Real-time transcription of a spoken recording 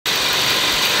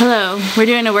Hello, we're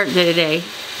doing a work day today.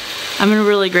 I'm in a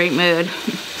really great mood.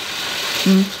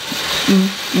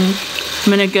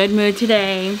 I'm in a good mood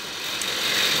today.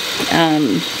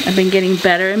 I've been getting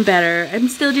better and better. I'm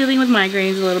still dealing with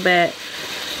migraines a little bit,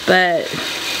 but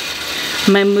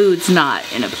my mood's not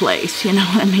in a place, you know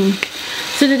what I mean?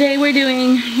 So today we're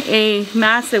doing a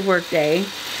massive work day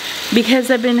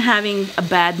because I've been having a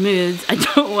bad moods. I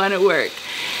don't want to work.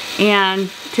 And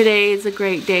today is a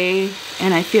great day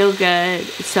and I feel good.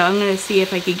 So I'm going to see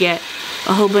if I could get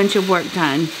a whole bunch of work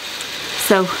done.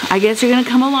 So I guess you're going to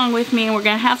come along with me and we're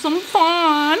going to have some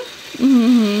fun.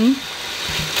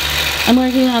 I'm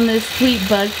working on this sweet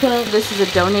bug quilt. This is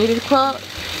a donated quilt.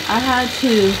 I had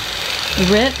to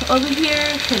rip over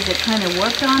here because it kind of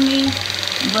worked on me.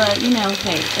 But you know,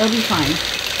 hey, it'll be fine.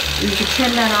 You can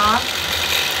trim that off.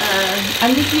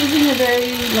 I'm just using a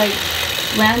very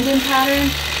random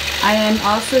pattern. I am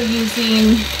also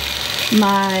using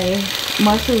my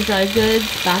Marshall Dry Goods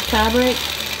back fabric.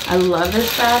 I love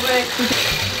this fabric.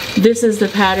 This is the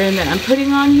pattern that I'm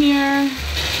putting on here.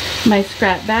 My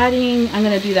scrap batting, I'm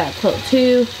gonna do that quilt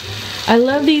too. I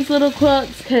love these little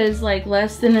quilts because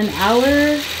less than an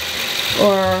hour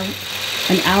or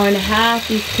an hour and a half,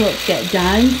 these quilts get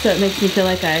done. So it makes me feel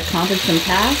like I accomplished some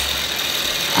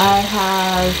tasks. I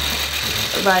have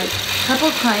a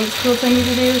couple clients' quilts I need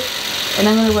to do. And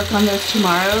I'm going to work on those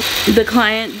tomorrow. The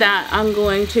client that I'm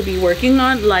going to be working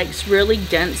on likes really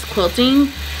dense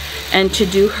quilting. And to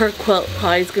do her quilt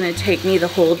probably is going to take me the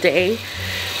whole day.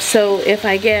 So if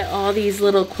I get all these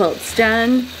little quilts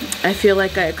done, I feel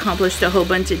like I accomplished a whole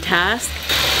bunch of tasks.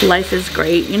 Life is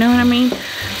great, you know what I mean?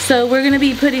 So we're going to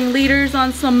be putting leaders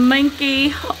on some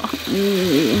minky.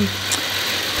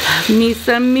 Me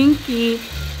some minky.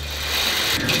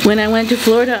 When I went to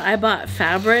Florida, I bought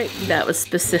fabric that was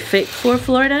specific for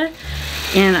Florida,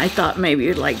 and I thought maybe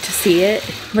you'd like to see it.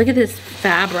 Look at this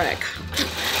fabric.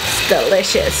 It's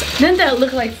delicious. Doesn't that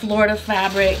look like Florida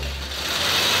fabric?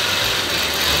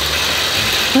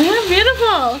 Look how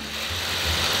beautiful.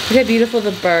 Look how beautiful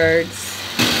the birds.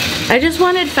 I just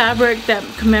wanted fabric that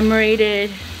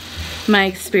commemorated my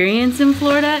experience in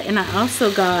Florida, and I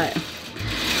also got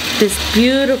this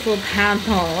beautiful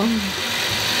panel.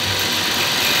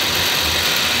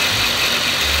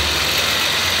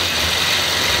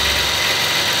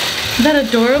 Isn't that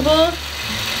adorable?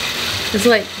 It's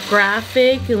like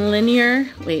graphic and linear.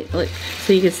 Wait, look,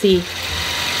 so you can see.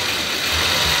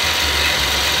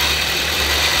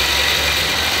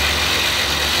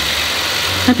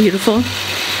 How beautiful.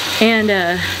 And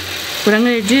what I'm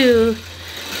going to do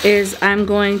is I'm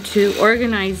going to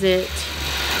organize it.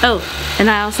 Oh,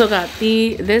 and I also got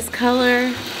this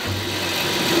color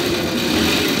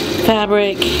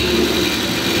fabric.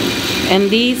 And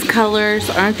these colors,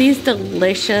 aren't these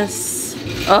delicious?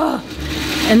 Oh,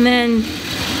 and then,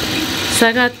 so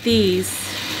I got these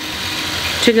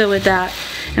to go with that.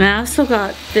 And I also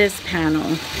got this panel.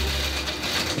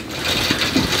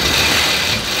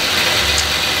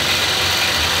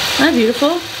 Isn't that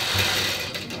beautiful?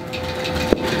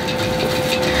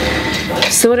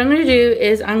 So what I'm going to do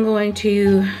is I'm going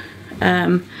to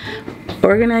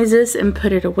organize this and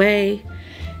put it away.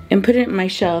 And put it in my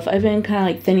shelf. I've been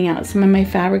kind of thinning out some of my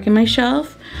fabric in my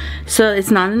shelf. So it's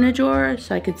not in a drawer,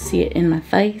 so I could see it in my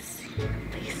face.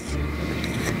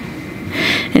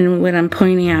 And what I'm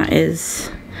pointing at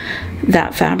is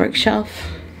that fabric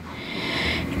shelf.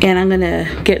 And I'm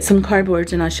gonna get some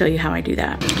cardboards and I'll show you how I do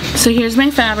that. So here's my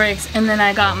fabrics, and then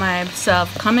I got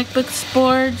myself comic book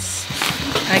boards.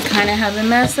 I kind of have a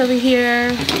mess over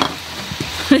here.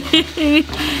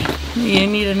 You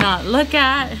need to not look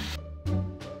at.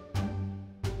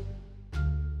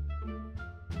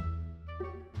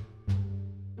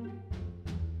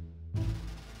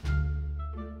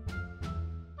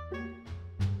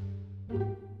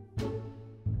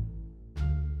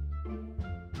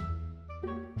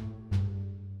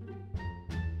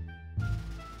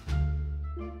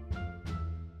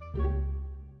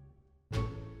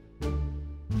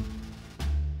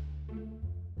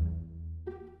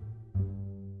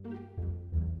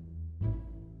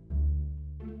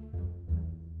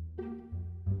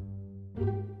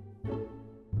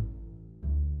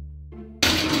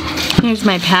 Here's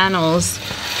my panels.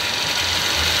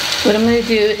 What I'm going to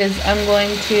do is I'm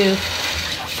going to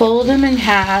fold them in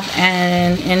half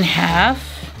and in half.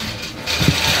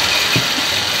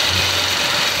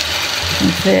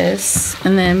 Like this.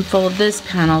 And then fold this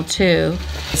panel too.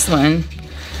 This one.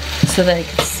 So that I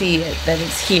can see it, that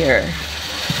it's here.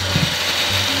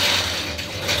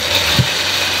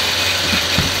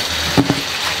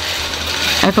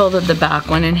 I folded the back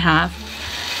one in half,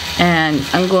 and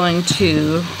I'm going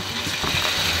to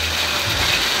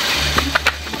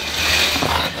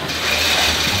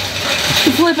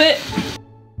flip it.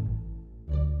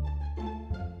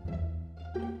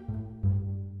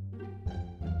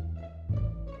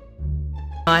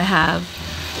 I have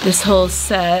this whole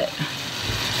set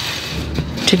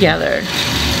together.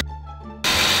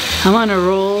 I'm on a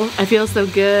roll. I feel so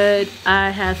good. I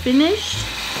have finished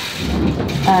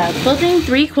quilting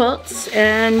 3 quilts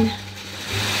and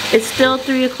it's still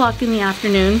 3 o'clock in the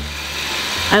afternoon.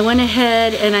 I went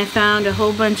ahead and I found a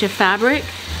whole bunch of fabric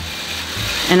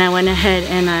and I went ahead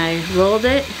and I rolled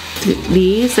it.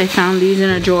 I found these in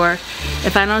a drawer.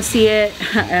 If I don't see it,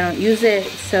 I don't use it,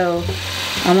 so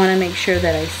I want to make sure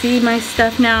that I see my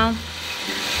stuff now.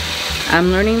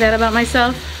 I'm learning that about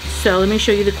myself, so let me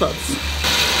show you the quilts.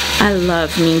 I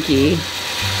love Minky,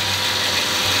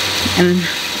 and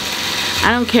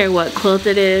I don't care what quilt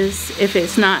it is. If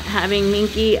it's not having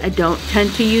Minky, I don't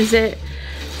tend to use it.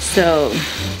 So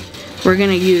we're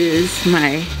gonna use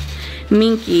my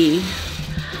Minky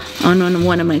on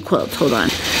one of my quilts. Hold on.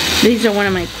 These are one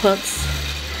of my quilts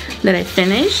that I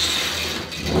finished.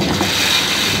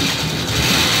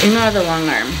 Ignore the long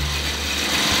arm.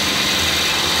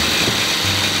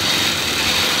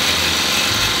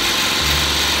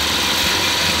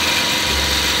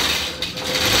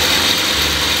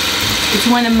 It's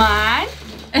one of mine.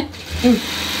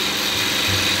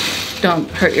 Don't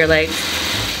hurt your legs.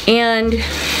 And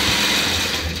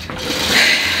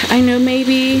I know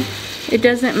maybe it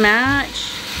doesn't match,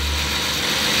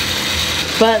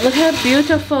 but look how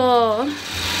beautiful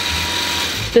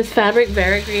this fabric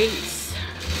variegates.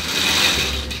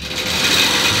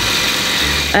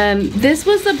 This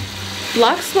was a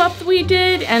block swap that we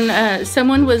did, and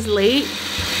someone was late,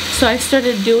 so I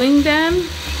started doing them,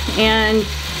 and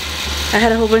I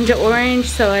had a whole bunch of orange,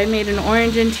 so I made an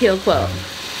orange and teal quilt,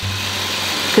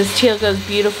 because teal goes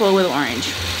beautiful with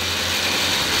orange.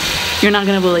 You're not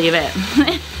gonna believe it.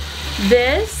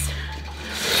 This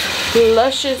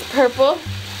luscious purple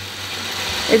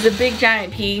is a big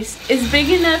giant piece. It's big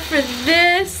enough for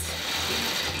this.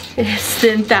 It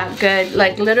isn't that good.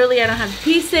 Like literally I don't have to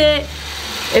piece it.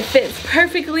 It fits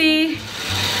perfectly.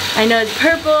 I know it's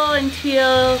purple and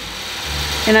teal,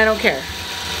 and I don't care.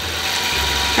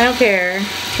 I don't care.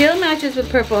 Teal matches with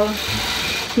purple.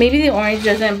 Maybe the orange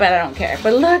doesn't, but I don't care.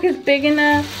 But look, it's big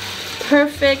enough.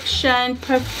 Perfection.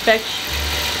 Perfection.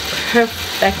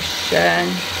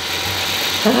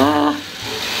 Ah.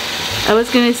 I was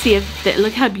gonna see if,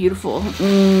 look how beautiful.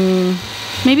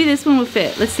 Maybe this one will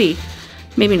fit. Let's see.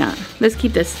 Maybe not. Let's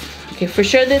keep this. Okay, for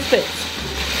sure this fits.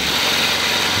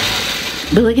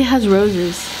 But look, it has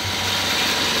roses.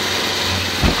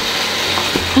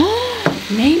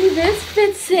 Maybe this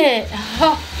fits it.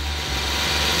 Oh.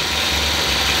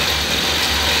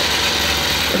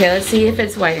 Okay, let's see if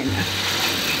it's wide enough.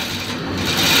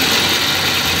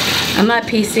 I'm not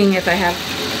piecing if I have.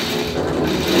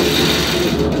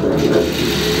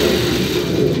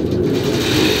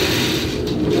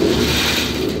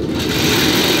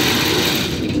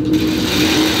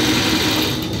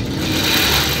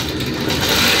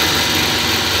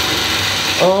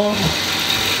 Oh.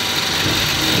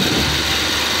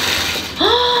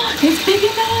 It's big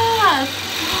enough.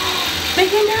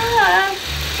 Big enough.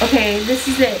 Okay, this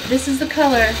is it. This is the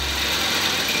color.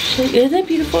 Isn't that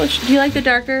beautiful? Do you like the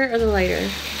darker or the lighter?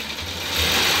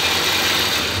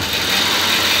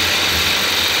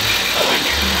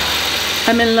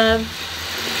 I'm in love.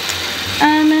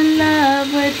 I'm in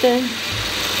love with the.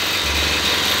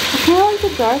 I kind of like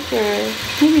the darker.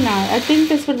 Maybe not. I think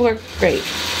this would work great.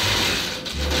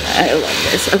 I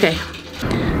love this. Okay.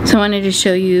 So I wanted to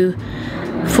show you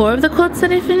 4 of the quilts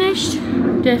that I finished.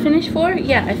 Did I finish 4?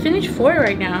 Yeah, I finished 4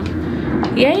 right now.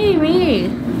 Yay me!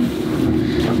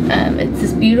 It's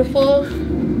this beautiful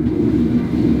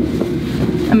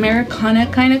Americana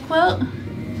kind of quilt.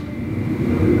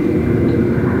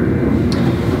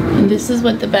 And this is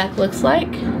what the back looks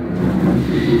like.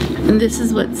 And this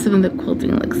is what some of the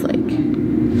quilting looks like.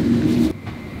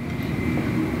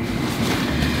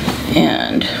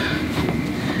 And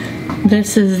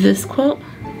this is this quilt.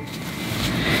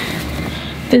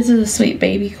 This is a sweet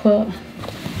baby quilt.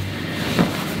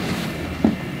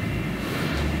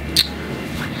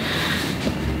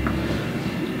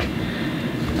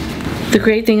 The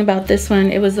great thing about this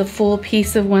one, it was a full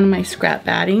piece of one of my scrap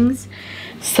battings.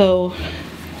 So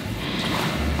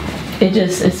it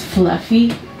just is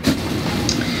fluffy.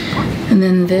 And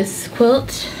then this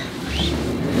quilt.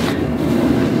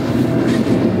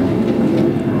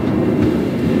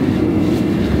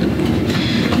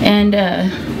 And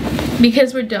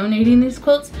because we're donating these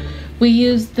quilts, we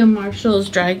use the Marshall's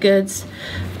Dry Goods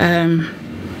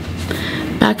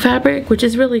back fabric, which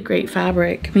is really great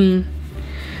fabric. I mean,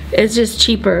 it's just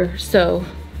cheaper, so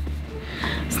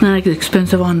It's not like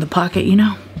expensive on the pocket, you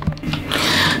know.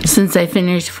 Since I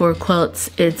finished 4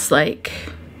 quilts, it's like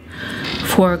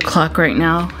 4 o'clock right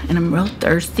now, and I'm real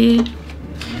thirsty.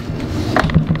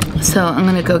 So I'm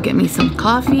gonna go get me some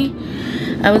coffee.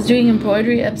 I was doing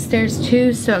embroidery upstairs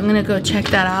too, so I'm gonna go check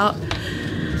that out.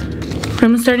 What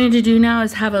I'm starting to do now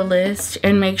is have a list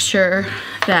and make sure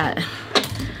that,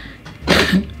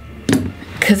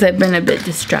 because I've been a bit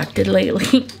distracted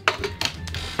lately,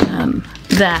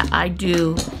 that I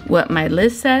do what my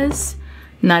list says,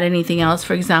 not anything else.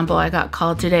 For example, I got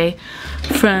called today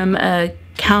from a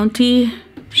county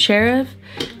sheriff.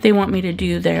 They want me to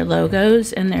do their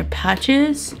logos and their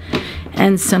patches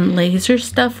and some laser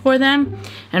stuff for them.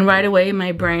 And right away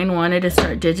my brain wanted to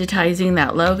start digitizing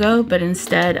that logo, but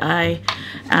instead I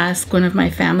asked one of my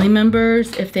family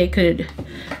members if they could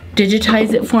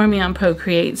digitize it for me on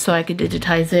Procreate so I could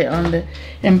digitize it on the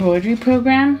embroidery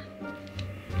program.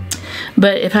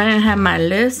 But if I didn't have my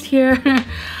list here,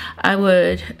 I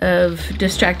would have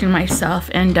distracted myself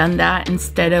and done that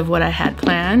instead of what I had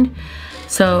planned.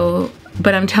 So,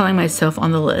 but I'm telling myself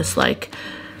on the list, like,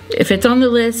 if it's on the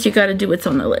list, you gotta do what's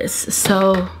on the list.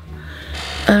 So,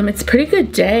 it's a pretty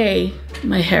good day.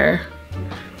 My hair,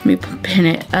 let me pin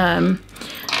it.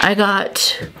 I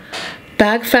got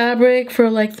bag fabric for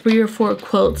like 3 or 4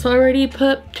 quilts already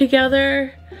put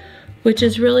together, which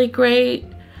is really great.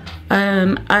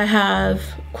 I have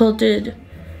quilted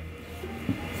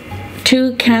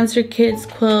 2 Cancer Kids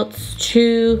quilts,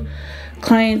 2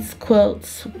 clients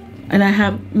quilts, and I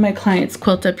have my client's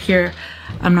quilt up here.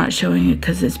 I'm not showing it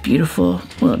because it's beautiful.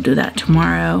 We'll do that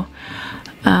tomorrow.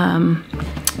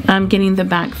 I'm getting the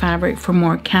back fabric for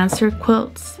more Cancer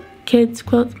quilts, kids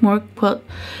quilts, more quilt.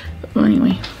 Well,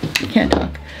 anyway, can't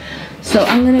talk. So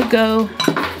I'm gonna go,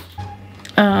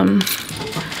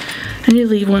 I need to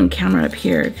leave one camera up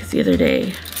here because the other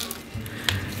day,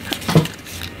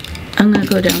 I'm gonna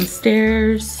go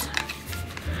downstairs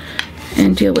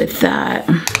and deal with that.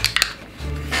 And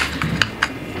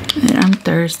I'm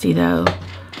thirsty though.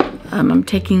 I'm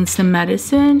taking some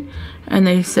medicine and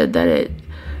they said that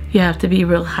you have to be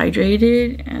real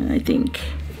hydrated, and I think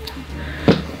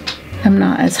I'm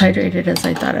not as hydrated as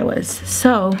I thought I was.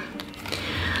 So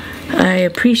I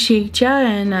appreciate ya,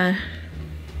 and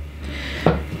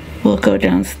we'll go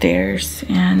downstairs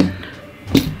and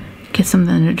get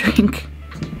something to drink.